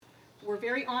we're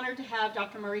very honored to have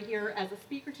Dr. Murray here as a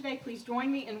speaker today. Please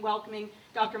join me in welcoming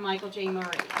Dr. Michael J. Murray.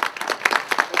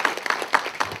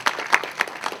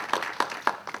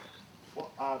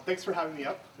 Well, thanks for having me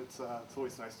up. It's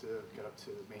always nice to get up to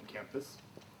the main campus.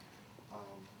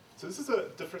 So this is a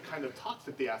different kind of talk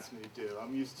that they asked me to do.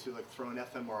 I'm used to like throwing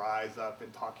fMRIs up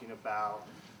and talking about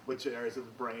which areas of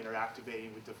the brain are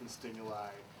activating with different stimuli.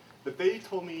 But they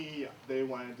told me they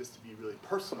wanted this to be really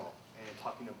personal and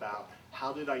talking about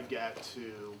how did I get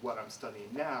to what I'm studying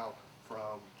now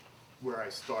from where I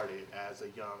started as a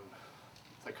young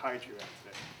psychiatry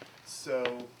resident.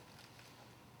 So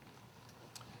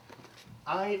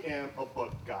I am a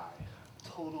book guy,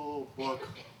 total book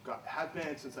guy, have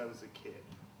been since I was a kid.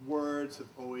 Words have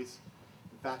always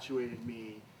infatuated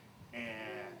me,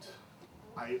 and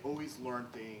I always learn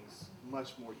things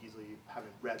much more easily having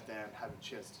read them, having a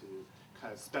chance to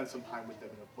kind of spend some time with them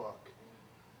in a book.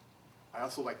 I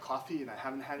also like coffee, and I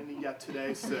haven't had any yet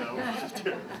today, so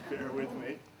bear with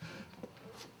me.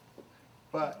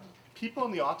 But people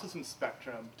on the autism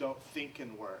spectrum don't think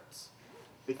in words.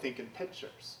 They think in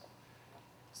pictures.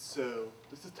 So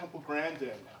this is Temple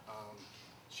Grandin.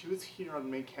 She was here on the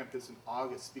main campus in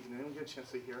August speaking. Did anyone get a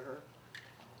chance to hear her?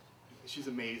 She's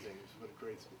amazing. What a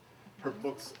great speaker. Her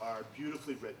books are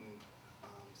beautifully written,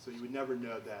 so you would never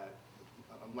know that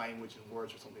language and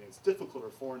words are something that's difficult or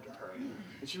foreign to her.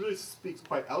 And she really speaks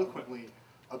quite eloquently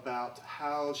about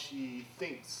how she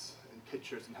thinks in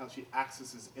pictures and how she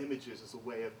accesses images as a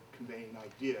way of conveying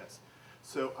ideas.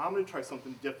 So I'm going to try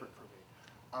something different for me.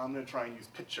 I'm going to try and use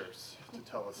pictures to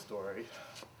tell a story.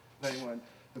 If anyone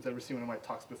has ever seen one of my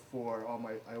talks before,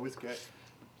 I always get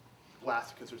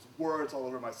blasted because there's words all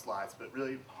over my slides, but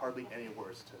really hardly any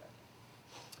words today.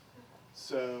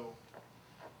 So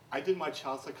I did my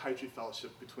child psychiatry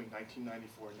fellowship between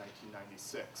 1994 and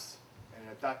 1996. And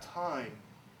at that time,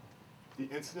 the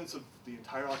incidence of the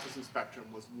entire autism spectrum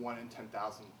was 1 in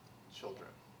 10,000 children.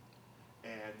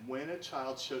 And when a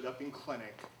child showed up in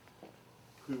clinic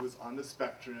who was on the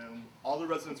spectrum, all the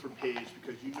residents were paged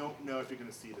because you don't know if you're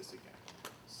going to see this again.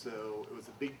 So it was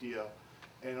a big deal.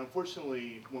 And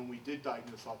unfortunately, when we did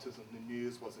diagnose autism, the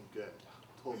news wasn't good.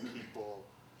 Told people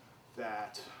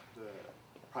that the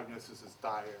prognosis is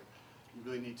dire. You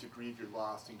really need to grieve your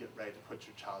loss and get ready to put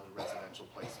your child in residential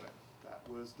placement. That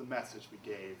was the message we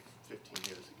gave 15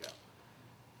 years ago.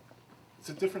 It's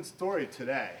a different story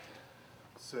today.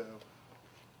 So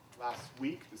last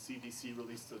week, the CDC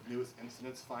released the newest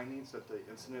incidence findings that the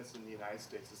incidence in the United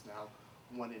States is now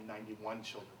 1 in 91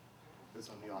 children is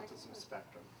on the autism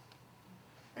spectrum.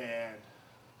 And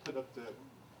put up the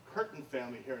Curtin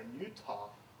family here in Utah,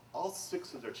 all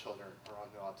 6 of their children are on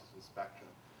the autism spectrum,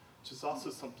 which is also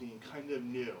something kind of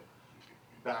new.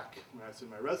 Back when I was in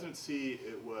my residency,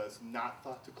 it was not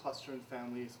thought to cluster in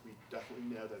families. We definitely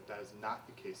know that that is not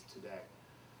the case today.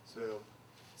 So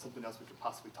something else we could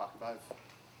possibly talk about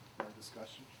in our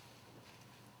discussion.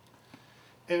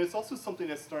 And it's also something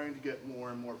that's starting to get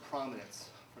more and more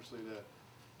prominence, especially the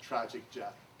tragic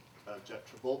death of Jeff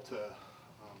Travolta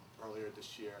earlier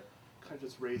this year. Kind of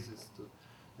just raises the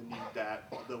need that,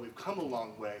 although we've come a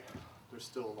long way, there's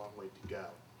still a long way to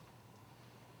go.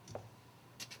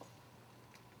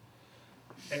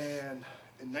 And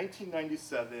in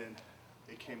 1997,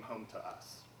 it came home to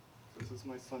us. This is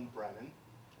my son, Brennan.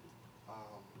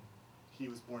 He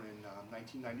was born in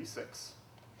 1996,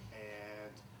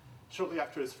 and shortly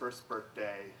after his first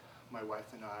birthday, my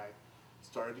wife and I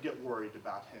started to get worried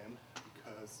about him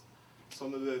because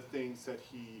some of the things that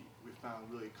we found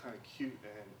really kind of cute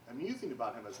and amusing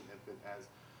about him as an infant, as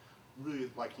really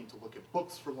liking to look at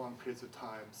books for long periods of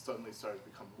time, suddenly started to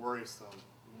become worrisome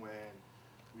when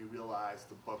we realized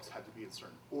the books had to be in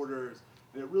certain orders.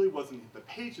 And it really wasn't the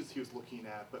pages he was looking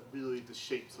at, but really the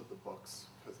shapes of the books,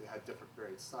 because they had different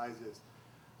varied sizes,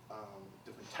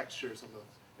 different textures,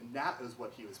 and that is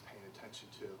what he was paying attention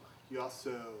to. He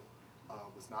also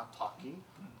was not talking.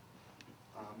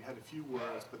 He had a few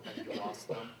words, but then he lost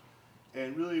them.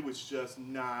 And really was just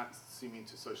not seeming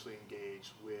to socially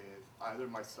engage with either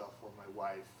myself or my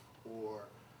wife or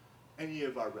any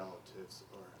of our relatives.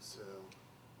 So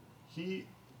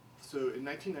in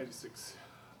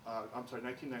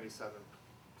 1997,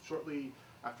 shortly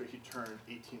after he turned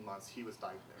 18 months, he was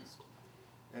diagnosed.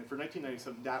 And for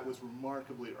 1997, that was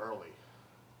remarkably early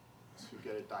to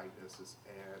get a diagnosis.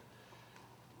 And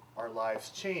our lives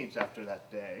changed after that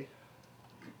day.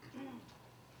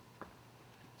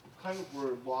 Kind of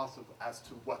were lost as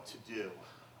to what to do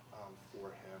for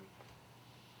him.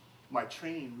 My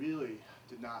training really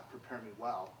did not prepare me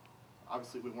well.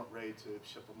 Obviously, we weren't ready to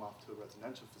ship him off to a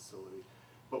residential facility,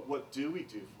 but what do we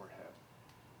do for him?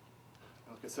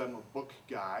 Like I said, I'm a book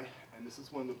guy, and this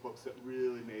is one of the books that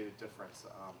really made a difference.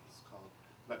 It's called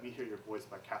Let Me Hear Your Voice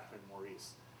by Catherine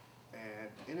Maurice. And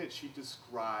in it, she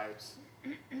describes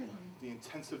the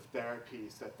intensive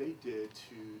therapies that they did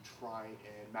to try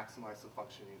and maximize the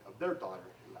functioning of their daughter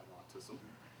who had autism.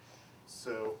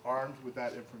 So armed with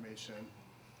that information,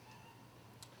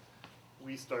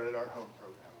 we started our home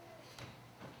program.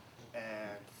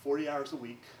 And 40 hours a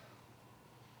week,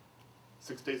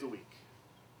 6 days a week,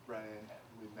 Brennan,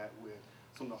 we met with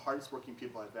some of the hardest working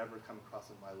people I've ever come across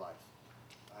in my life.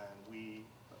 And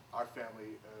our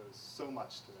family owes so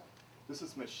much to them. This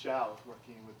is Michelle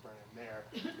working with Brennan there,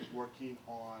 working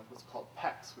on what's called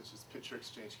PECS, which is Picture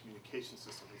Exchange Communication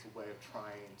System. It's a way of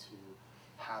trying to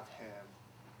have him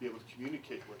be able to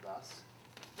communicate with us.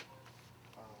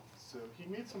 So he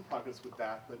made some progress with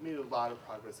that, but made a lot of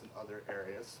progress in other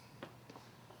areas.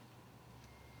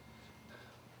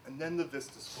 And then the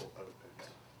Vista School opened.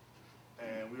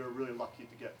 And we were really lucky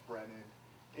to get Brennan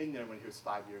in there when he was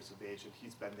 5 years of age, and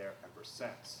he's been there ever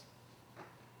since.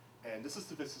 And this is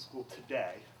the Vista School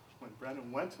today. When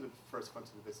Brennan first went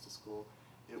to the Vista School,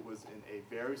 it was in a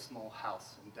very small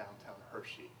house in downtown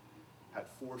Hershey. Had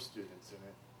 4 students in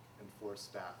it and 4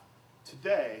 staff.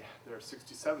 Today, there are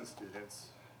 67 students,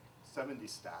 70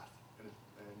 staff, and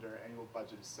their annual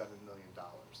budget is $7 million.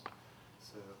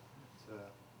 So it's an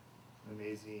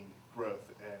amazing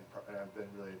growth, and I've been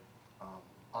really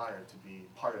honored to be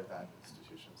part of that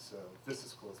institution. So Vista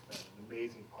School has been an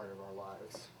amazing part of our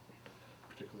lives,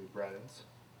 particularly Brennan's.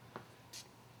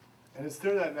 And it's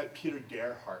there that I met Peter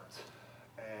Gerhardt.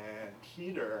 And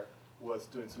Peter was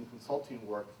doing some consulting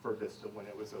work for Vista when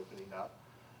it was opening up.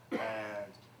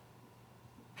 And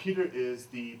Peter is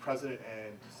the president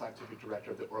and scientific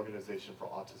director of the Organization for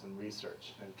Autism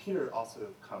Research. And Peter also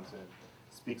comes and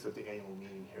speaks at the annual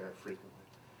meeting here frequently.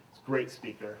 He's a great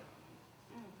speaker.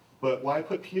 But why I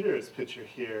put Peter's picture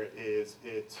here is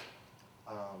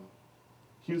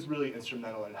he was really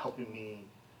instrumental in helping me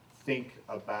think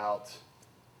about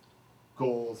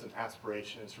goals and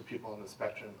aspirations for people on the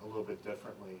spectrum a little bit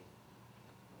differently.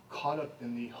 Caught up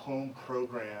in the home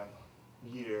program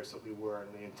years that we were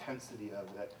and the intensity of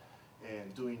it,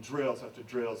 and doing drills after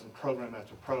drills and program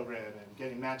after program, and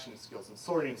getting matching skills and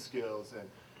sorting skills and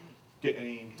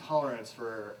getting tolerance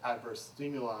for adverse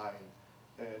stimuli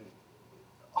and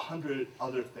 100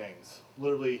 other things.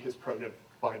 Literally, his program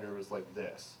binder was like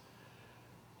this.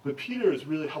 But Peter is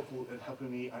really helpful in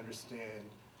helping me understand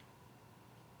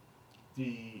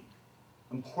the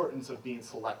importance of being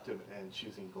selective and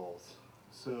choosing goals.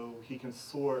 So he can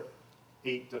sort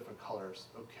 8 different colors.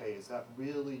 Okay, is that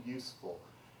really useful?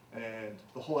 And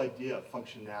the whole idea of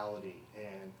functionality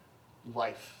and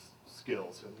life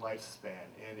skills and lifespan.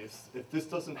 And if this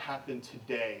doesn't happen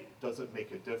today, does it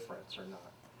make a difference or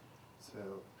not?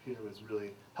 So Peter was really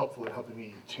helpful in helping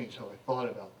me change how I thought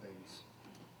about things.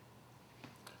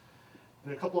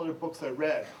 And a couple other books I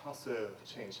read also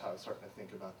changed how I was starting to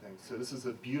think about things. So this is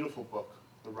a beautiful book,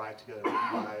 The Ride Together,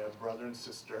 written by a brother and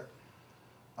sister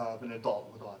of an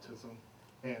adult with autism.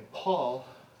 And Paul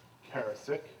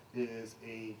Karasik is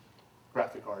a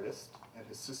graphic artist, and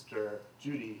his sister,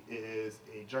 Judy, is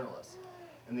a journalist.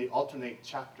 And they alternate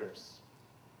chapters.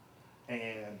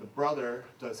 And the brother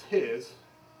does his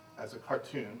as a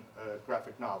cartoon, a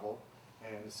graphic novel,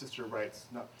 and the sister writes,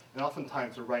 and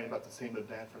oftentimes they're writing about the same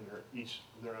event from each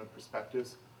of their own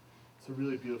perspectives. It's a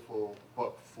really beautiful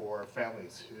book for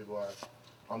families who are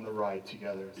on the ride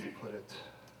together, as they put it.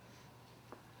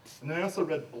 And then I also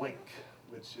read Blink,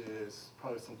 which is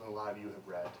probably something a lot of you have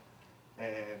read.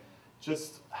 And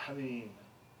just having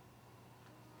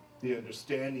the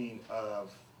understanding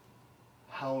of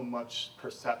how much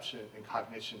perception and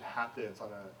cognition happens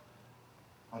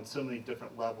on so many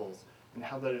different levels, and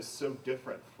how that is so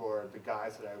different for the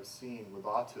guys that I was seeing with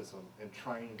autism, and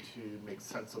trying to make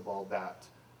sense of all that,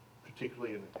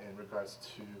 particularly in regards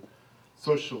to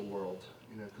social world,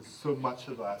 because so much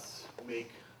of us make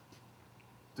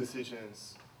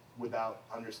decisions without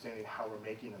understanding how we're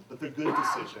making them. But they're good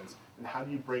decisions, and how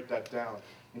do you break that down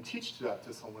and teach that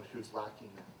to someone who's lacking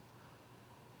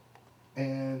that?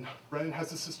 And Brennan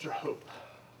has a sister, Hope,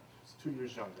 who's 2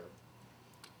 years younger.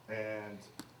 And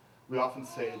we often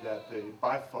say that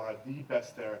by far the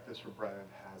best therapist for Brennan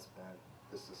has been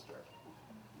his sister.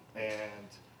 And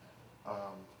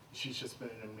she's just been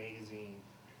an amazing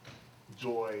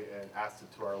joy and asset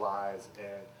to our lives,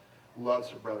 and loves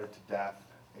her brother to death,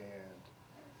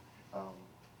 and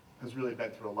has really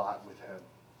been through a lot with him.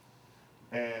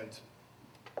 And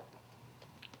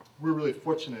we're really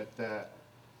fortunate that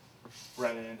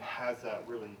Brennan has that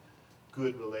really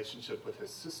good relationship with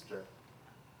his sister.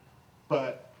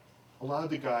 But a lot of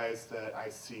the guys that I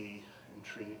see and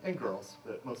treat, and girls,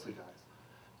 but mostly guys,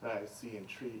 that I see and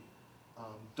treat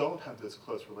don't have those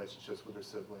close relationships with their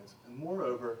siblings. And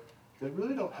moreover, they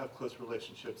really don't have close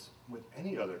relationships with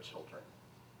any other children.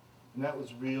 And that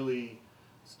was really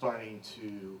starting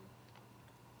to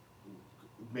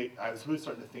I was really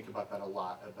starting to think about that a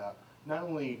lot, about not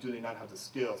only do they not have the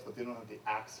skills, but they don't have the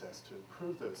access to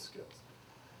improve those skills.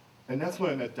 And that's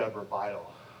when I met Deborah Beidel,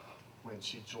 when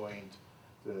she joined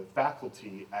the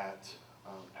faculty at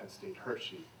Penn State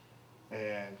Hershey.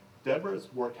 And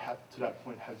Deborah's work to that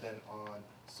point had been on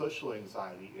social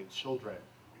anxiety in children.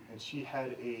 And she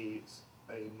had a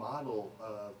model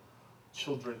of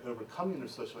children overcoming their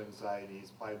social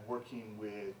anxieties by working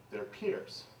with their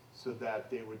peers, so that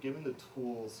they were given the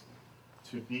tools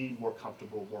to be more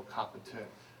comfortable, more competent,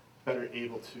 better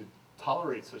able to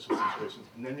tolerate social situations,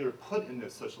 and then they were put in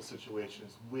those social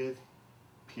situations with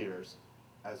peers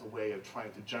as a way of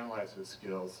trying to generalize those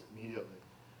skills immediately.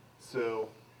 So,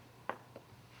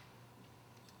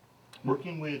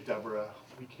 working with Deborah,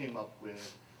 we came up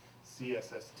with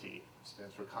CSST, which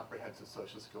stands for Comprehensive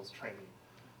Social Skills Training.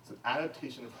 It's an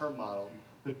adaptation of her model,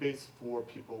 but based for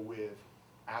people with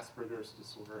Asperger's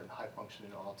disorder and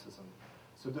high-functioning autism.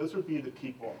 So those would be the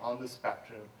people on the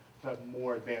spectrum who have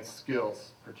more advanced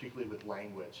skills, particularly with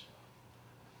language.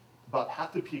 About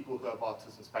half the people who have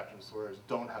autism spectrum disorders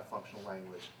don't have functional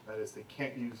language. That is, they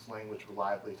can't use language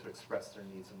reliably to express their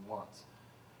needs and wants.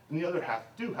 And the other half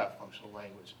do have functional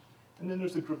language. And then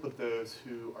there's a group of those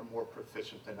who are more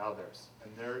proficient than others,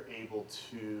 and they're able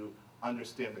to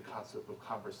understand the concept of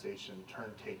conversation,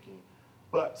 turn-taking,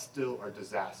 but still are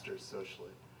disasters socially.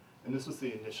 And this was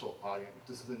the initial audience,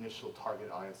 this is the initial target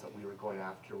audience that we were going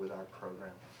after with our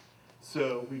program.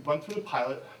 So we went through the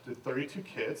pilot, did 32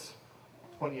 kids,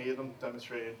 28 of them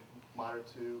demonstrated moderate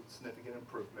to significant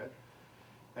improvement,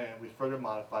 and we further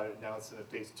modified it. Now it's in a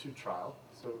phase 2 trial,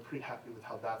 so we're pretty happy with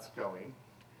how that's going.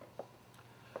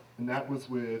 And that was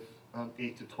with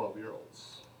 8 to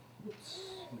 12-year-olds. Oops,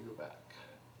 let me go back.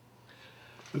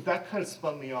 But that kind of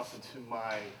spun me off into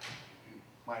my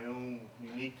own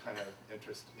unique kind of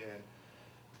interest in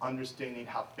understanding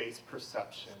how face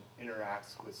perception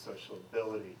interacts with social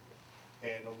ability.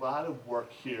 And a lot of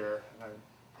work here, and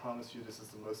I promise you this is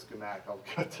the most schematic I'll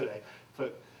go today,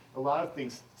 but a lot of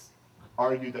things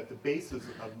argue that the basis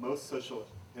of most social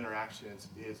interactions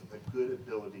is a good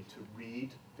ability to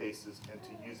read faces and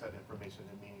to use that information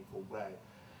in a meaningful way.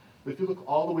 But if you look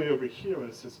all the way over here when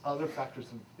it says other factors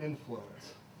of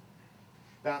influence,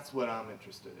 that's what I'm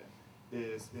interested in,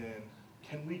 is in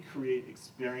can we create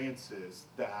experiences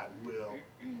that will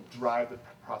drive the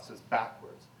process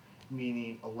backwards,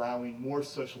 meaning allowing more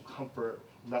social comfort,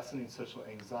 lessening social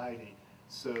anxiety,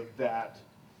 so that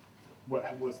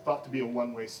what was thought to be a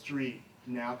one-way street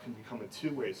now can become a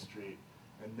two-way street,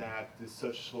 and that the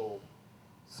social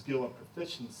skill and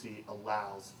proficiency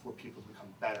allows for people to become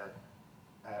better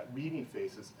at reading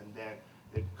faces, and then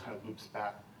it kind of loops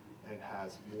back and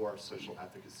has more social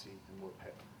efficacy and more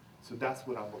pay. So that's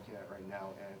what I'm looking at right now,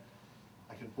 and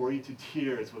I can bore you to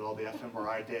tears with all the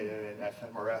fMRI data and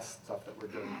fMRS stuff that we're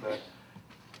doing, but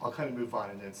I'll kind of move on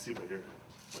and then see what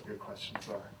your questions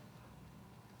are.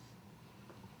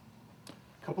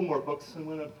 A couple more books I'm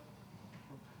going to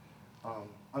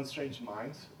Unstranged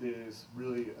Minds is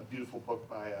really a beautiful book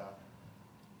by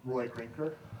Roy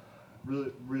Grinker.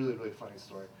 Really, really, really funny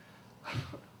story.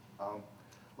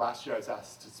 Last year I was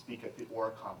asked to speak at the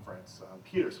ORA conference.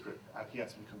 Peter's group, he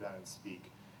asked me to come down and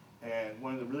speak. And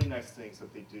one of the really nice things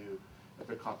that they do at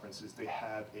their conference is they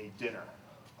have a dinner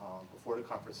before the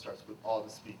conference starts with all the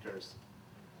speakers.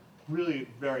 Really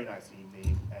very nice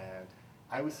evening. And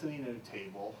I was sitting at a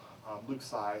table. Luke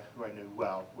Tsai, who I knew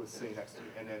well, was sitting next to me,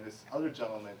 and then this other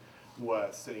gentleman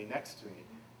was sitting next to me,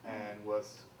 and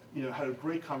was, had a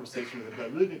great conversation with him, but I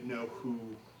really didn't know who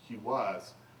he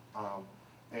was.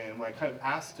 And when I kind of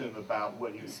asked him about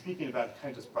what he was speaking about, he kind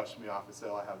of just brushed me off and said,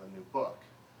 "Oh, I have a new book."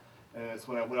 And it's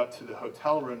when I went up to the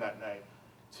hotel room that night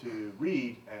to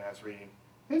read, and I was reading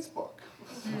his book.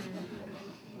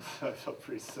 I felt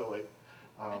pretty silly.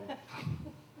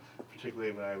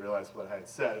 Particularly when I realized what I had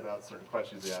said about certain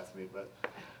questions they asked me, but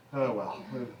oh well.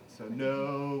 So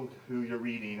know who you're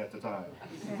reading at the time.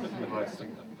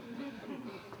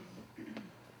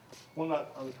 One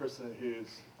other person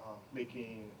who's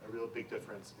making a real big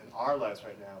difference in our lives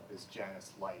right now is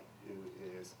Janice Light, who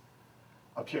is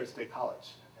up here at State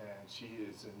College, and she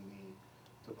is in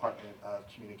the Department of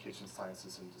Communication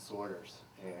Sciences and Disorders.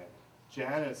 And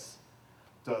Janice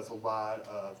does a lot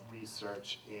of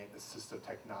research in assistive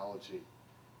technology,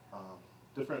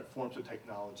 different forms of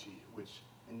technology which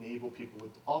enable people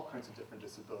with all kinds of different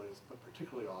disabilities, but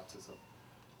particularly autism,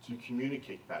 to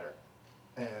communicate better.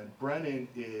 And Brennan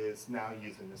is now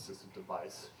using an assistive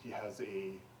device. He has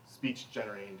a speech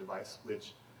generating device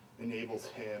which enables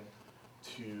him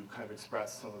to kind of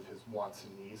express some of his wants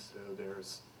and needs. So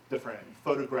there's different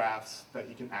photographs that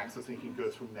he can access, and he can go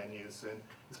through menus, and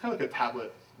it's kind of like a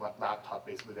tablet laptop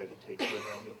basically that he takes with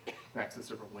him. He can access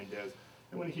different windows,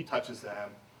 and when he touches them,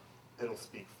 it'll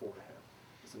speak for him.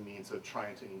 It's a means of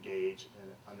trying to engage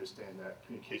and understand that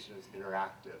communication is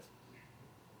interactive.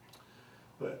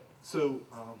 But so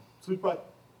we brought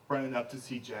Brennan up to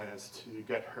see Janice to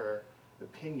get her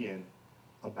opinion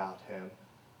about him,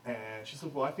 and she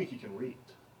said, well, I think he can read.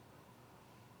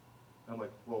 And I'm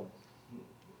like, well,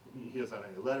 he doesn't have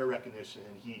any letter recognition,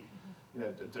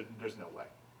 and there's no way.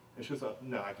 And she goes, oh,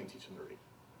 no, I can teach him to read.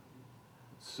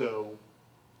 So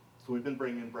we've been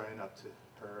bringing Brennan up to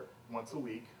her once a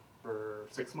week for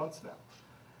 6 months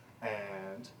now,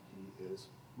 and he is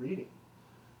reading.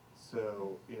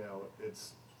 So,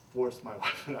 it's forced my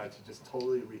wife and I to just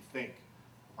totally rethink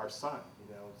our son,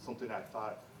 something I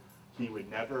thought he would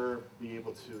never be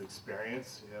able to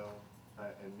experience,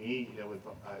 and me,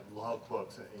 I love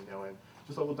books, and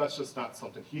just thought, well, that's just not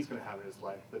something he's going to have in his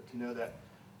life, but to know that,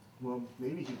 well,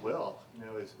 maybe he will,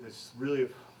 it's really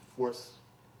forced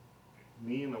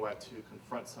me and my wife to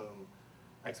confront some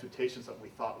expectations that we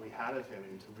thought we had of him,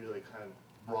 and to really kind of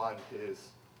broaden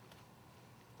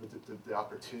the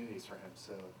opportunities for him.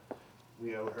 So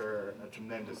we owe her a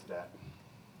tremendous debt.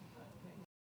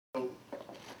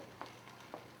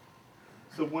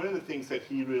 So one of the things that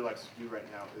he really likes to do right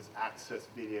now is access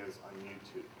videos on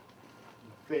YouTube.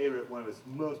 One of his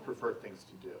most preferred things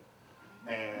to do.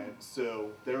 And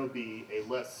so there will be a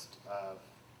list of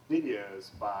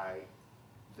videos by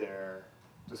their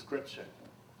description.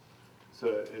 So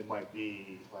it might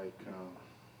be like,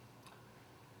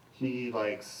 he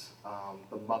likes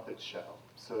the Muppet Show.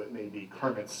 So it may be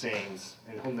Kermit Sings,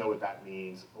 and he'll know what that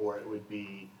means. Or it would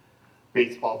be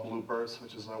baseball bloopers,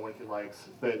 which is another one he likes.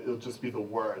 But it'll just be the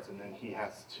words, and then he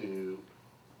has to,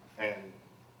 and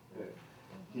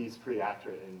he's pretty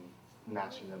accurate in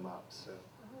matching them up. So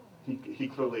he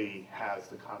clearly has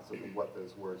the concept of what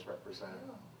those words represent.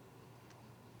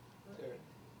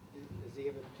 Does he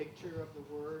have a picture of the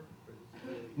word?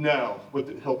 No, but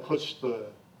he'll push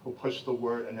the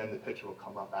word, and then the picture will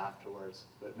come up afterwards.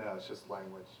 But no, it's just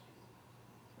language.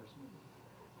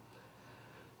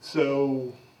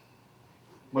 So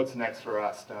what's next for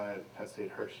us down at Penn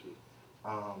State Hershey?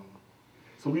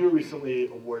 So we were recently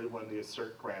awarded one of the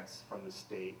ASSERT grants from the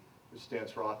state, which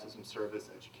stands for Autism Service,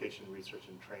 Education, Research,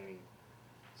 and Training.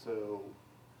 So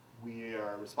we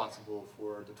are responsible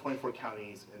for the 24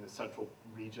 counties in the central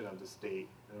region of the state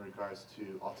in regards to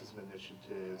autism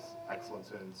initiatives,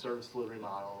 excellence in service delivery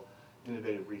model,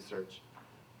 innovative research.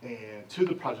 And two of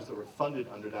the projects that were funded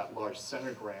under that large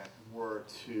center grant were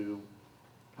to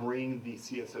bring the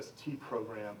CSST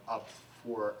program up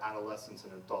for adolescents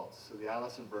and adults. So the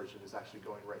adolescent version is actually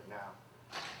going right now.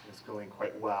 It's going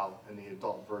quite well, and the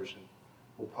adult version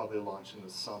will probably launch in the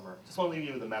summer. Just want to leave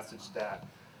you with a message that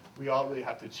we all really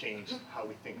have to change how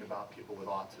we think about people with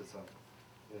autism.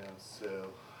 So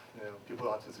people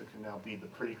with autism can now be the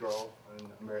pretty girl in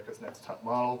America's Next Top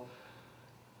Model.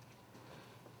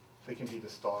 They can be the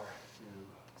star who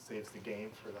saves the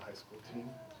game for the high school team.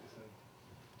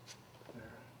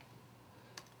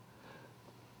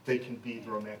 They can be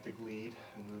the romantic lead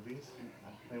in movies.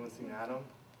 Anyone seen Adam?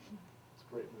 It's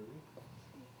a great movie.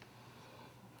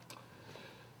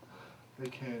 They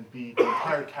can be the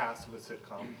entire cast of a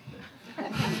sitcom.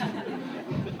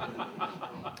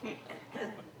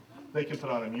 They can put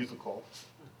on a musical.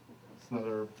 It's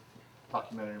another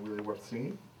documentary really worth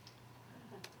seeing.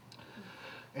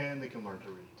 And they can learn to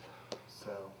read.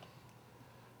 So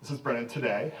this is Brennan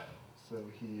today. So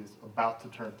he is about to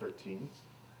turn 13 in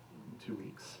 2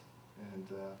 weeks. And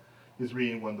he's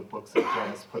reading one of the books that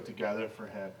Janice put together for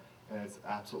him. And it's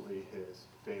absolutely his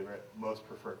favorite, most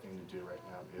preferred thing to do right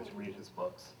now is read his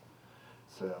books.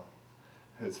 So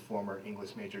his former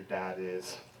English major dad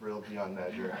is thrilled beyond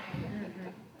measure.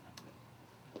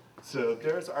 So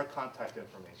there's our contact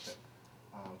information.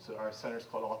 So our center is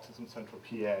called Autism Central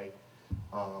PA.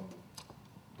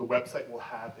 The website will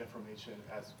have information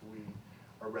as we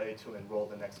are ready to enroll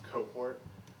the next cohort.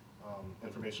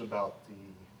 Information about the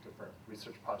different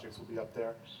research projects will be up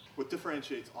there. What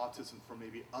differentiates autism from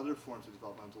maybe other forms of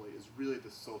developmental delay is really the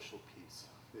social piece,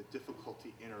 the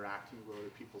difficulty interacting with other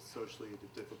people socially,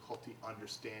 the difficulty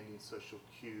understanding social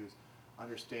cues,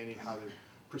 understanding how to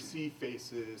perceive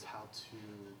faces, how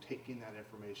to take in that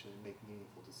information and make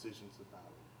meaningful decisions about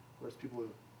it. Whereas people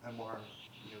with MR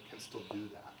can still do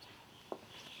that.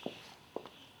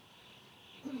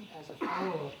 As a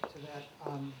follow-up to that,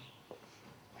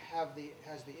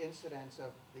 has the incidence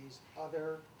of these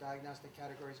other diagnostic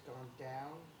categories gone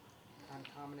down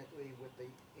concomitantly with the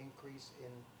increase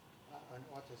in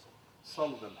autism?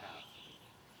 Some of them have.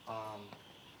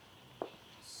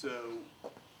 So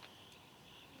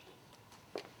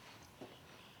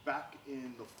back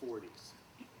in the 40s,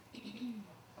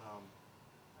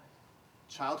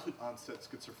 childhood onset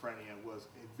schizophrenia was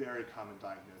a very common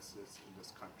diagnosis in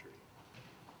this country.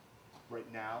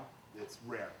 Right now, it's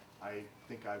rare. I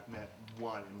think I've met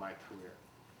one in my career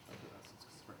of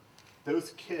schizophrenia.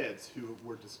 Those kids who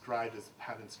were described as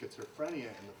having schizophrenia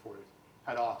in the 40s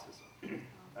had autism.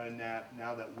 And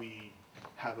now that we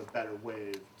have a better way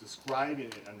of describing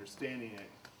it, understanding it,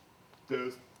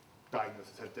 those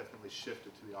diagnoses have definitely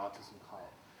shifted to the autism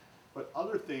column. But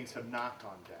other things have not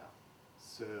gone down.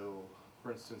 So,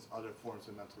 for instance, other forms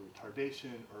of mental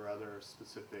retardation or other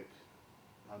specific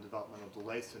developmental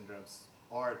delay syndromes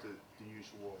are the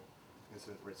usual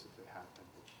incident rates that they have been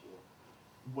before.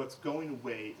 What's going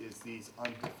away is these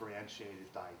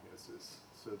undifferentiated diagnoses.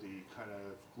 So the kind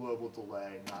of global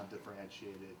delay,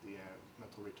 non-differentiated, the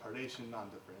mental retardation,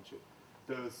 non-differentiated,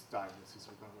 those diagnoses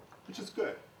are going away, which is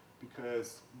good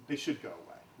because they should go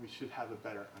away. We should have a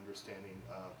better understanding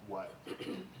of what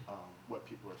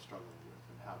people are struggling with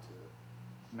and how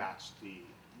to match the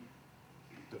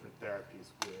different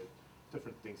therapies with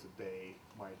different things that they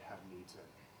might have needs in.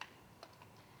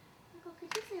 Michael,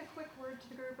 could you say a quick word to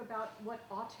the group about what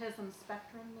autism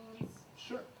spectrum means?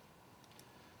 Sure.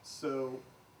 So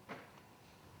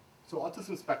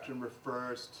autism spectrum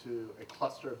refers to a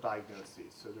cluster of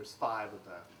diagnoses. So there's 5 of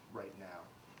them right now.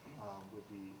 Would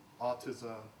be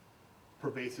autism,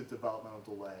 pervasive developmental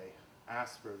delay,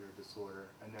 Asperger disorder,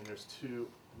 and then there's 2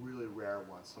 really rare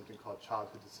ones, something called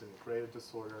childhood disintegrative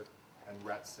disorder and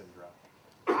Rett syndrome.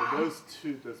 So those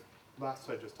 2, the last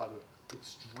 2 I just talked about,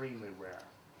 extremely rare,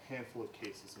 a handful of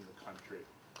cases in the country.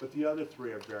 But the other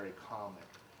 3 are very common.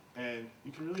 And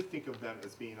you can really think of them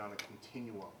as being on a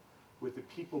continuum. With the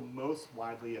people most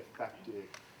widely affected,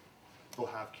 they'll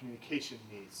have communication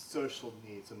needs, social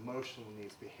needs, emotional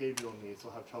needs, behavioral needs.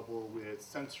 They'll have trouble with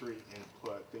sensory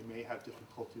input. They may have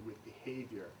difficulty with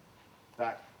behavior.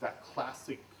 That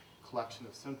classic collection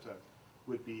of symptoms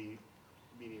would be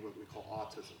meaning what we call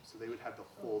autism. So they would have the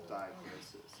full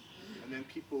diagnosis. And then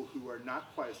people who are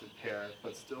not quite as impaired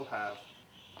but still have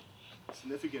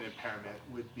significant impairment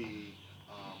would be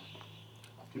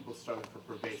people struggling for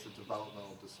pervasive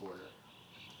developmental disorder.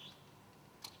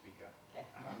 Speak up.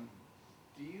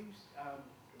 Do you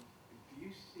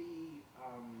see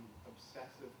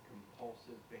obsessive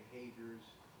compulsive behaviors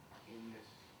in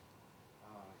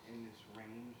this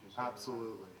range? Is there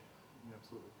Absolutely,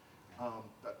 absolutely.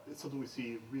 It's something we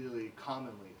see really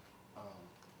commonly,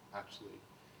 actually.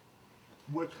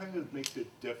 What kind of makes it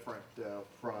different, though,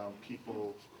 from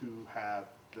people who have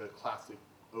the classic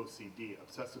OCD,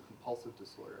 obsessive compulsive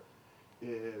disorder,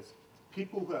 is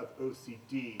people who have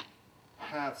OCD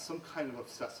have some kind of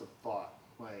obsessive thought,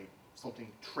 like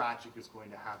something tragic is going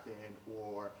to happen,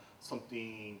 or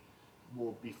something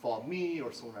will befall me,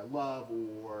 or someone I love,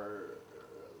 or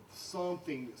some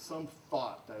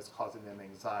thought that is causing them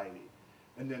anxiety.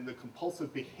 And then the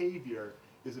compulsive behavior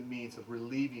is a means of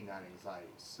relieving that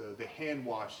anxiety. So the hand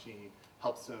washing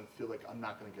helps them feel like I'm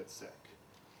not going to get sick.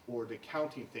 Or the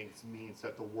counting things means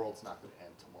that the world's not going to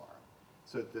end tomorrow.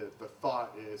 So the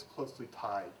thought is closely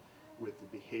tied with the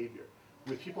behavior.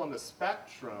 With people on the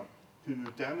spectrum who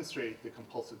demonstrate the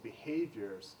compulsive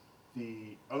behaviors,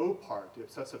 the O part, the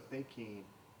obsessive thinking,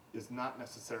 is not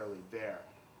necessarily there.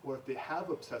 Or if they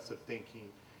have obsessive thinking,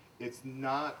 it's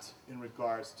not in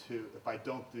regards to, if I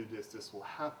don't do this, this will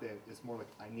happen. It's more like,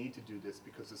 I need to do this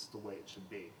because this is the way it should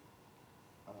be.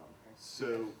 So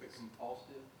that's the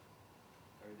compulsive,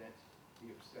 or that's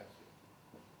the obsessive?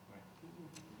 Right.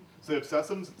 So the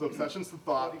obsession's the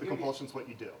thought, the compulsion's what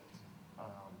you do.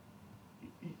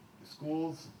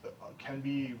 Schools can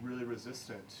be really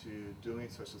resistant to doing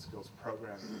social skills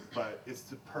programming, but it's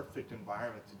the perfect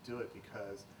environment to do it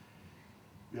because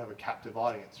you have a captive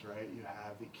audience, right? You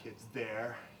have the kids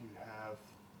there, you have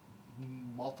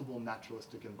multiple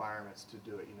naturalistic environments to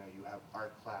do it. You have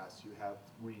art class, you have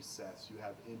recess, you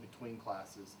have in-between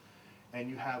classes, and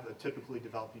you have a typically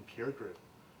developing peer group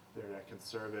there that can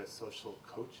serve as social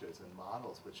coaches and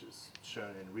models, which is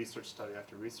shown in research study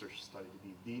after research study to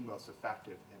be the most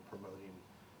effective in promoting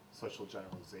social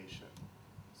generalization.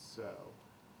 So,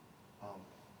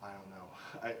 I don't know.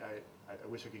 I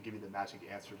wish I could give you the magic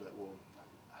answer that will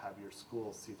have your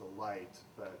school see the light,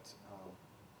 but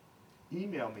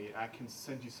email me, I can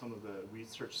send you some of the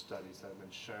research studies that have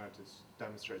been shown to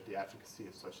demonstrate the efficacy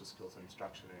of social skills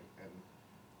instruction in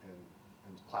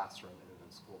classroom and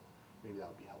in school. Maybe that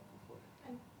would be helpful for you.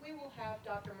 And we will have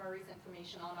Dr. Murray's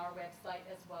information on our website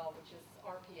as well, which is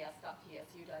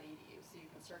rps.tsu.edu, so you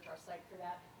can search our site for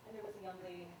that. And there was a young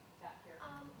lady back here.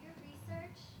 Your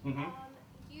research, Mhm.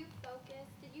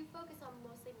 did you focus on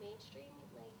mostly mainstream,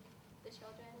 like the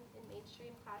children in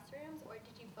mainstream classrooms, or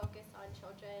did you focus on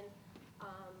children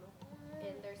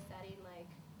in their setting, like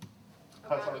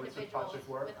How's around our research individuals project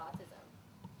work? with autism?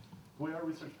 The way our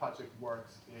research project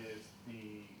works is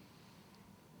the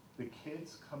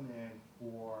kids come in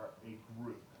for a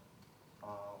group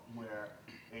where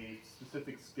a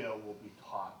specific skill will be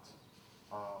taught.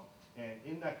 And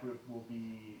in that group will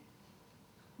be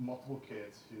multiple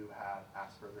kids who have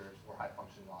Asperger's or high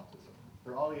functioning autism.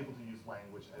 They're all able to use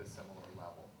language at a similar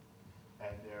level.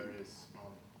 And there is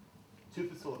 2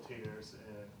 facilitators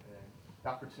and the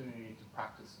opportunity to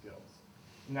practice skills.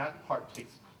 And that part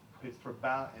takes place for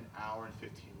about an hour and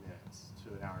 15 minutes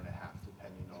to an hour and a half,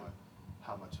 depending on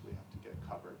how much we have to get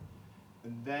covered.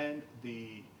 And then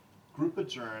the group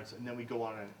adjourns, and then we go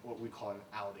on what we call an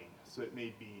outing. So it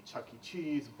may be Chuck E.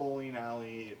 Cheese, bowling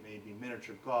alley, it may be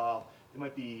miniature golf, it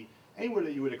might be anywhere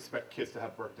that you would expect kids to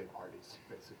have birthday parties,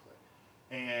 basically.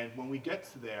 And when we get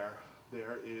to there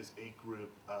is a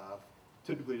group of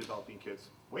typically developing kids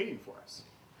waiting for us.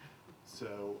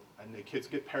 So, and the kids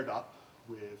get paired up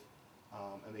with,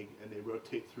 and they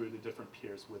rotate through the different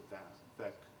peers with them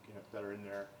that are in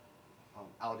their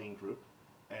outing group,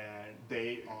 and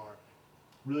they are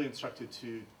really instructed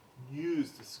to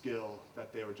use the skill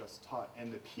that they were just taught.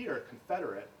 And the peer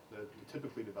confederate, the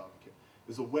typically developing kid,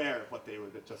 is aware of what they were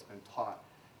just been taught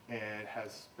and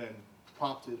has been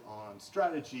prompted on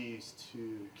strategies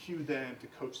to cue them, to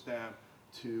coach them,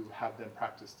 to have them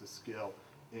practice the skill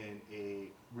in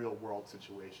a real world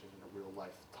situation, in a real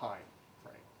life time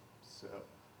frame. So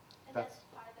And that's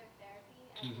part of their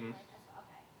therapy? Mhm.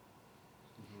 Okay.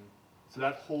 So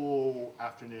that whole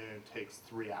afternoon takes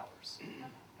 3 hours.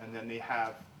 And then they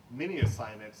have mini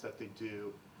assignments that they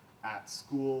do at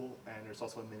school, and there's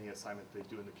also a mini assignment they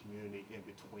do in the community in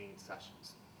between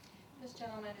sessions. This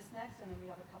gentleman is next, and then we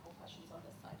have a couple questions on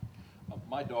this side.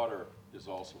 My daughter is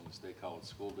also in the State College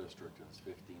School District and is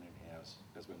 15 and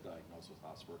has been diagnosed with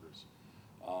Asperger's.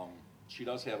 She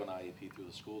does have an IEP through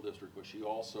the school district, but she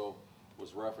also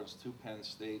was referenced to Penn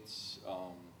State's,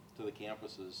 to the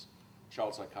campus's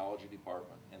child psychology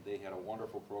department, and they had a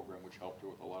wonderful program which helped her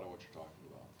with a lot of what you're talking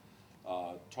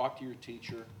about. Talk to your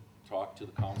teacher, talk to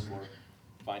the counselor,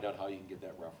 find out how you can get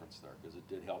that reference there, because it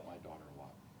did help my daughter a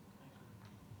lot.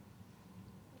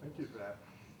 Thank you for that.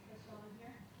 This gentleman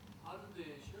here. How do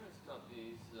the insurance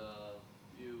companies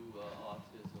view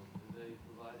autism? Do they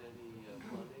provide any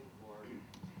funding for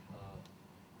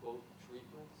quote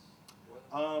treatments for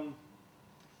them?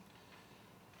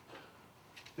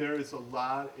 There is a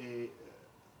lot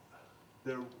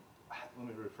let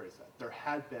me rephrase that. There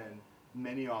had been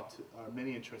many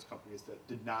insurance companies that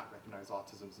did not recognize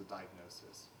autism as a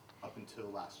diagnosis up until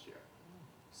last year.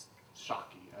 It's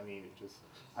shocking. I mean,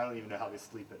 I don't even know how they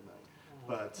sleep at night.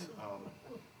 But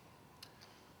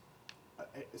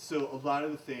so a lot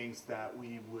of the things that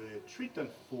we would treat them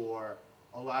for,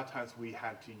 a lot of times we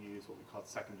had to use what we call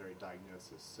secondary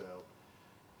diagnosis. So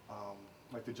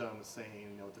like the gentleman was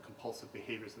saying, the compulsive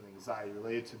behaviors and anxiety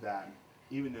related to that,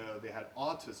 even though they had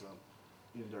autism,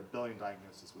 their billing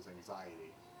diagnosis was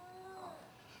anxiety.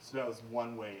 So that was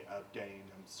one way of getting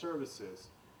them services.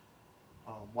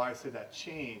 Why I say that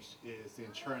changed is the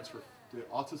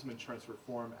Autism Insurance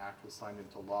Reform Act was signed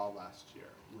into law last year,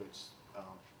 which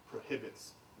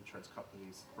prohibits insurance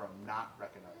companies from not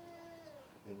recognizing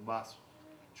autism. They must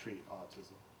treat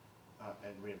autism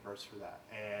and reimburse for that.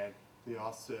 And they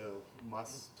also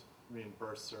must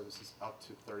reimburse services up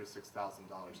to $36,000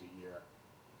 a year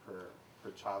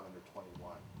per child under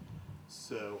 21.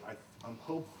 So I'm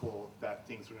hopeful that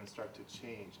things are going to start to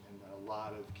change, and that a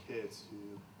lot of kids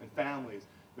and families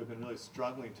who have been really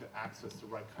struggling to access the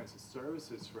right kinds of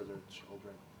services for their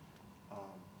children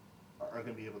are going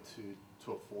to be able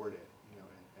to afford it,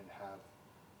 and have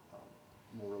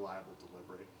more reliable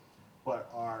delivery.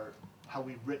 But how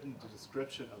we've written the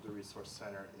description of the Resource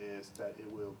Center is that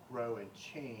it will grow and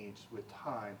change with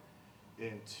time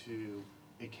into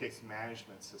a case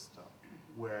management system,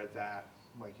 where that,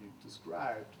 like you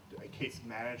described, a case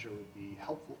manager would be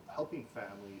helping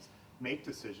families make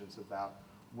decisions about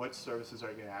what services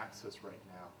are you going to access right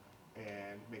now,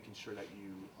 and making sure that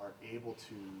you are able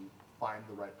to find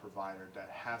the right provider that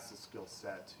has the skill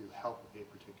set to help a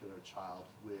particular child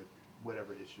with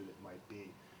whatever issue it might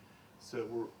be. So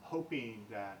we're hoping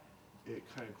that it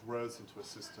kind of grows into a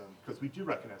system, because we do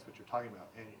recognize what you're talking about,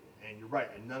 and you're right,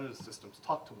 and none of the systems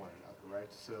talk to one another,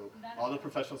 right? So all the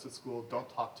professionals at school don't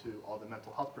talk to all the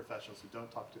mental health professionals who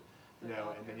don't talk to, you know,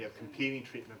 and then you have competing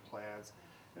treatment plans.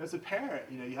 And as a parent,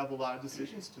 you know, you have a lot of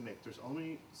decisions to make. There's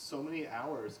only so many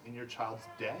hours in your child's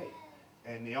day,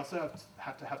 and they also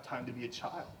have to have time to be a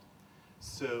child.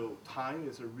 So time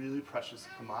is a really precious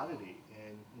commodity,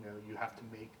 and you know, you have to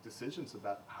make decisions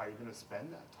about how you're going to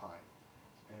spend that time.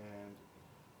 And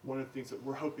one of the things that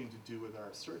we're hoping to do with our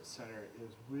search center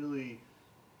is really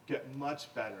get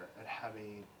much better at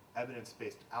having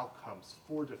evidence-based outcomes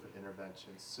for different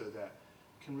interventions, so that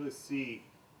you can really see,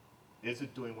 is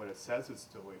it doing what it says it's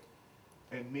doing?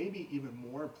 And maybe even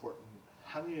more important,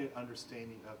 having an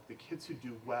understanding of the kids who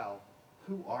do well,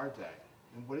 who are they?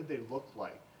 And what do they look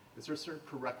like? Is there a certain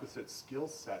prerequisite skill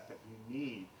set that you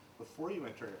need before you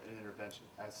enter an intervention,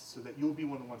 so that you'll be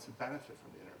one of the ones who benefit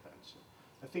from the intervention?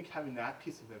 I think having that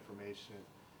piece of information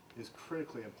is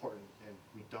critically important, and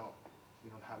we don't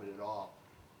have it at all,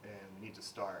 and we need to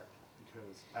start,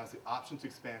 because as the options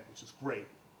expand, which is great,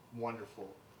 wonderful,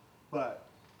 but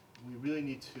we really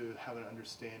need to have an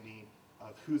understanding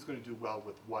of who's going to do well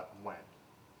with what when.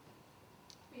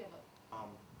 We have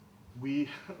We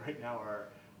right now are,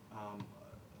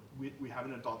 we have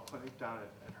an adult clinic down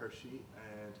at Hershey,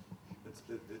 and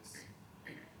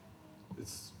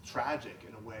it's tragic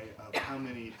in a way of how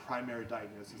many primary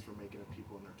diagnoses we're making of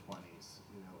people in their 20s,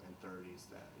 you know, and 30s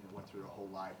that, you know, went through their whole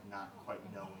life not quite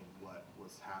knowing what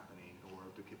was happening, or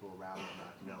the people around them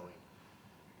not knowing.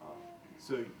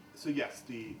 So yes,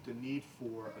 the need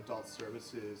for adult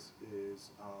services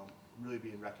is really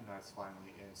being recognized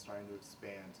finally, and starting to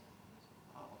expand.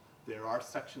 There are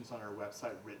sections on our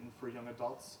website written for young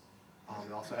adults.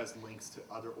 It also has links to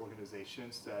other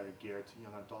organizations that are geared to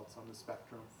young adults on the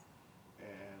spectrum,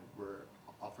 and we're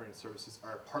offering services.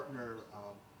 Our partner,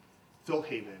 Phil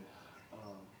Haven,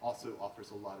 also offers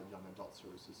a lot of young adult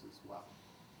services as well.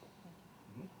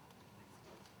 Mhm.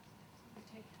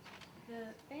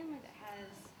 The family that has,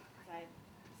 because I've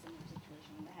a similar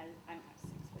situation, that has, I don't have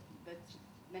six, but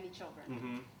many children.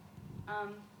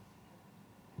 Mm-hmm.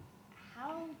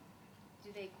 How do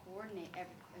they coordinate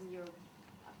and you're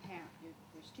a parent,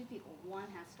 there's two people, one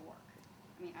has to work.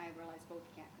 I mean, I realize both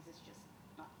can't, because it's just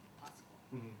not possible.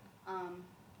 Mm-hmm.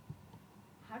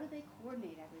 How do they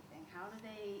coordinate everything? How do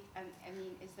they, I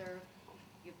mean, is there,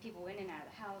 you have people in and out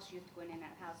of the house, you have to go in and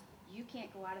out of the house. You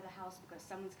can't go out of the house because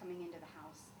someone's coming into the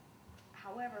house.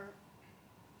 However,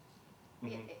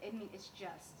 Mm-hmm. I mean, it's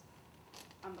just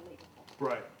unbelievable.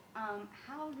 Right.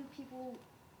 How do people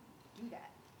do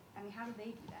that? I mean, how do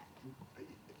they do that?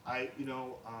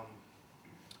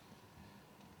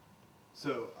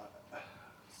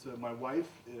 So my wife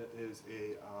is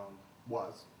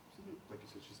was, like you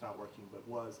said, she's not working, but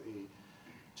was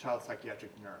a child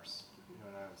psychiatric nurse. You know,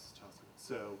 and I was child psychiatric.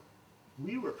 So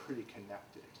we were pretty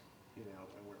connected, you know,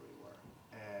 and where we were.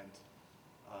 And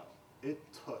it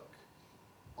took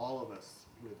all of us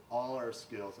with all our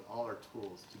skills and all our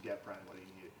tools to get Brian what he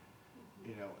needed.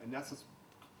 You know, and that's just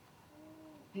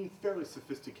being fairly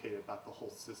sophisticated about the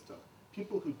whole system.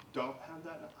 People who don't have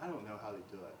that, I don't know how they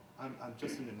do it. I'm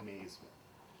just in amazement.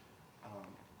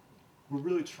 We're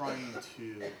really trying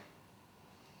to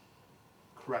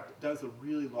correct it. That was a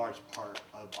really large part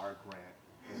of our grant,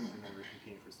 and when we were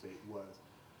competing for state, was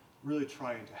really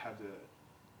trying to have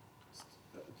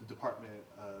the Department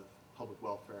of Public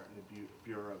Welfare and the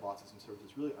Bureau of Autism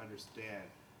Services really understand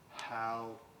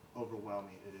how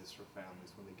overwhelming it is for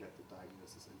families when they get the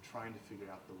diagnosis, and trying to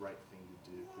figure out the right thing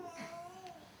to do.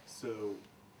 So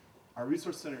our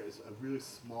resource center is a really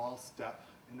small step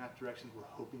in that direction. We're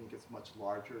hoping it gets much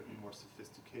larger and more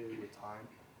sophisticated with time.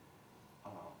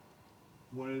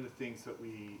 One of the things that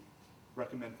we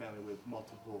recommend family with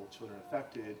multiple children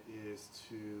affected is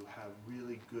to have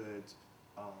really good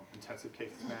intensive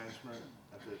case management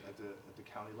at the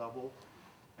county level,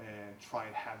 and try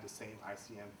and have the same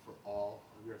ICM for all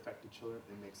of your affected children.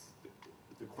 It makes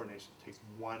the coordination takes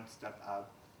one step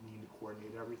out, needing to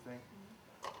coordinate everything.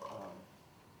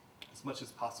 As much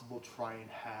as possible, try and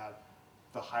have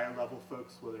the higher level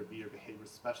folks, whether it be your behavior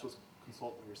specialist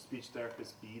consultant or your speech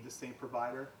therapist, be the same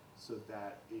provider, so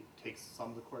that it takes some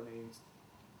of the coordinating,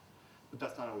 but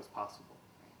that's not always possible.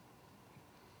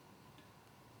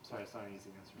 Sorry, it's not an easy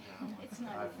answer now. It's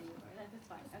not easy. That's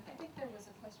fine. I Okay. think there was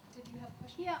a question. Did you have a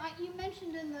question? Yeah, you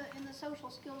mentioned in the social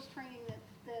skills training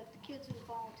that the kids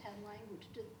involved had language.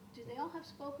 Do they all have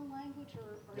spoken language,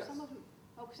 or Yes. some of them?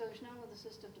 Oh, so there's none with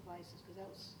assistive devices, because that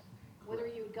was, whether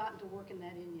Correct. you had gotten to working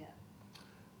that in yet.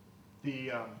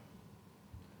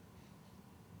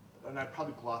 and I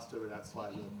probably glossed over that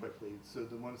slide really quickly. So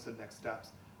the one that said next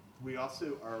steps, we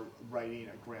also are writing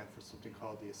a grant for something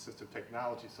called the Assistive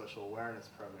Technology Social Awareness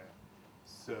Program.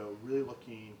 So really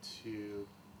looking to,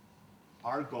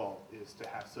 our goal is to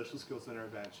have social skills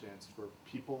interventions for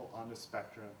people on the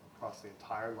spectrum across the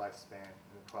entire lifespan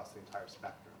and across the entire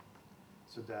spectrum,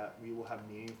 so that we will have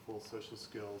meaningful social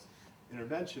skills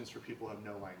interventions for people who have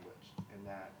no language, and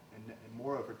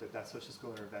moreover, that social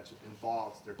skill intervention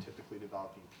involves their typically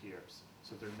developing peers.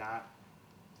 So they're not,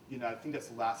 I think that's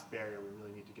the last barrier we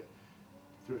really need to get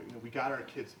through. We got our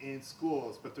kids in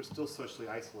schools, but they're still socially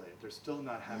isolated. They're still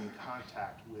not having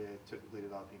contact with typically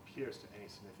developing peers to any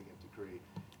significant degree.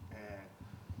 And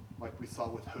like we saw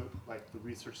with Hope, like the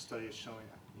research study is showing,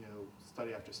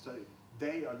 study after study,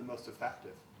 they are the most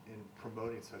effective in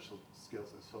promoting social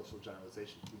skills and social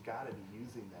generalizations. We gotta be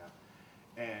using them.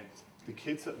 And the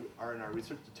kids that are in our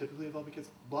research, the typically developing kids,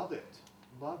 love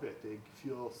it. They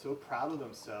feel so proud of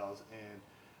themselves, and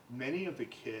many of the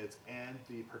kids and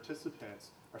the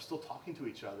participants are still talking to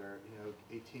each other,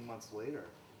 18 months later.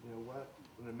 What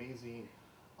an amazing,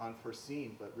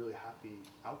 unforeseen, but really happy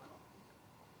outcome.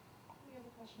 We have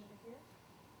a question over here.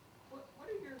 What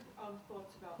are your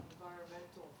thoughts about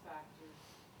environmental factors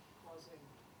causing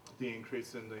The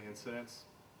increase in the incidence?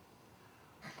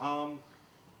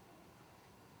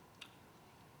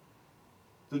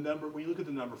 The number, when you look at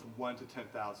the number from 1 to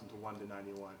 10,000 to 1 to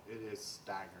 91, it is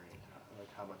staggering,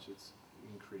 like how much it's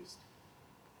increased.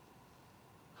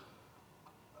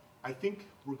 I think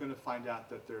we're going to find out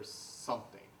that there's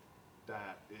something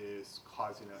that is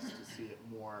causing us to see it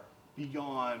more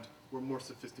beyond, we're more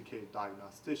sophisticated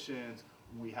diagnosticians,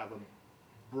 we have a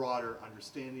broader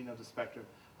understanding of the spectrum.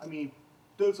 I mean,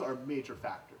 those are major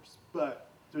factors, but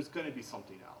there's going to be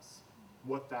something else.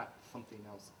 What that something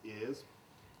else is,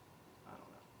 I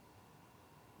don't know.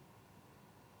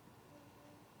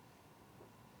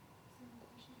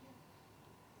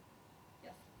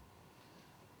 Yes.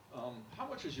 How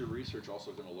much is your research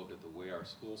also going to look at the way our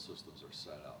school systems are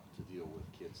set up to deal with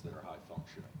kids that are high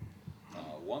functioning?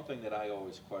 One thing that I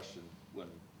always questioned when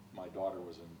my daughter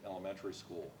was in elementary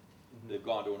school, they've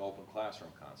gone to an open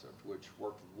classroom concept, which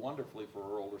worked wonderfully for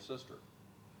her older sister.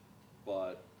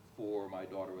 But for my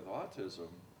daughter with autism,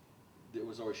 it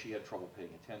was always, she had trouble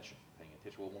paying attention.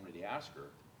 Well, when we asked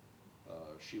her,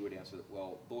 she would answer that,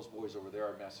 well, those boys over there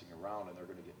are messing around and they're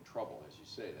going to get in trouble, as you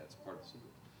say, that's part of the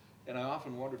syndrome. And I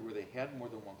often wondered where they had more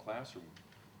than one classroom.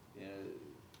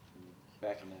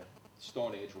 Back in the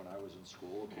Stone Age when I was in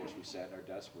school, of course, we sat at our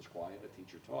desk, was quiet, a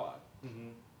teacher taught.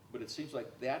 But it seems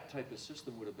like that type of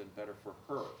system would have been better for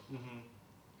her.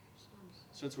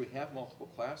 Since we have multiple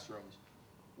classrooms,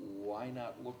 why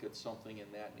not look at something in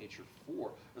that nature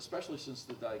for, especially since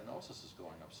the diagnosis is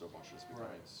going up so much, it's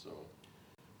becoming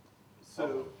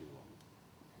So,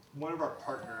 one of our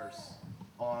partners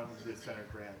on the Center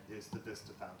grant is the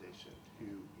Vista Foundation,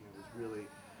 who was really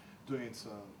doing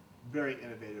some very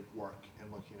innovative work in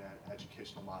looking at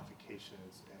educational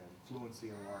modifications and fluency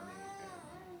in learning.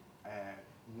 And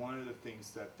one of the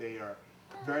things that they are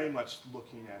very much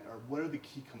looking at are what are the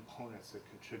key components that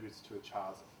contributes to a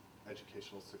child's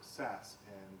educational success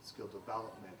and skill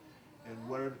development, and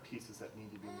what are the pieces that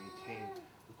need to be maintained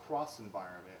across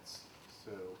environments.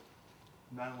 So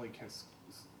not only can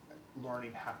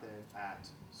learning happen at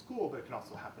school, but it can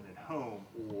also happen at home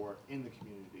or in the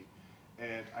community.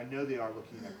 And I know they are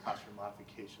looking at classroom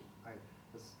modification.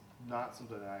 It's not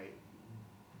something that I'm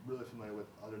really familiar with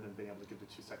other than being able to get the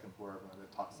 2-second blurb when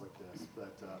it talks like this,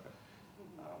 but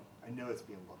I know it's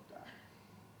being looked at.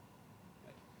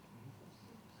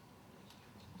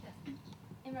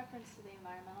 In reference to the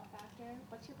environmental factor,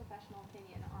 what's your professional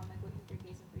opinion on the gluten-free,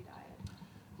 casein-free diet?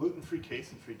 Gluten-free,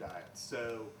 casein-free diet.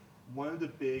 So one of the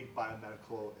big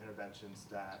biomedical interventions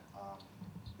that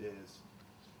is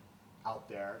out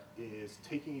there is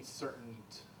taking certain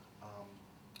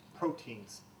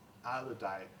proteins out of the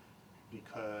diet,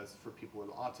 because for people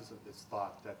with autism, it's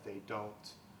thought that they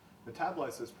don't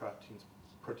metabolize those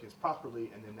proteins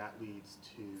properly, and then that leads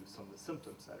to some of the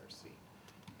symptoms that are seen.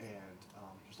 And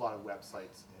there's a lot of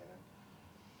websites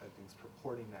and things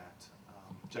purporting that.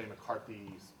 Jenny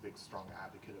McCarthy's a big, strong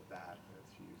advocate of that,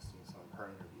 if you've seen some of her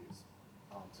interviews.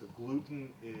 So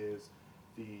gluten is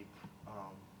the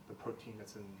protein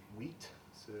that's in wheat,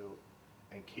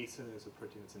 and casein is a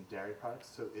protein that's in dairy products.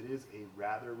 So it is a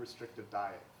rather restrictive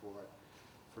diet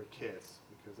for kids,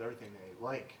 because everything they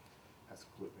like has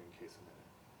gluten and casein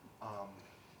in it.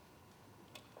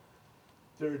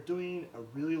 They're doing a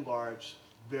really large,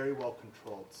 very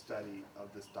well-controlled study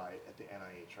of this diet at the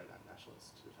NIH right now, National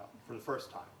Institute of Health, for the first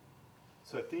time.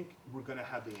 So I think we're going to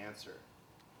have the answer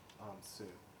soon.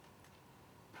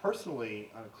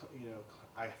 personally,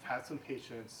 I've had some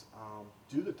patients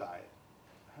do the diet.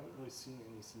 I haven't really seen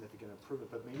any significant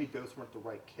improvement, but maybe those weren't the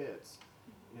right kids,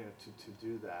 to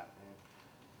do that. And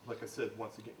like I said,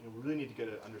 once again, we really need to get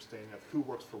an understanding of who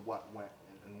works for what, when,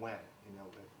 and when.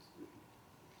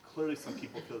 Clearly, some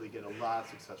people feel they get a lot of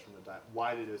success from the diet.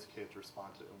 Why do those kids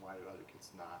respond to it, and why do other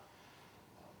kids not?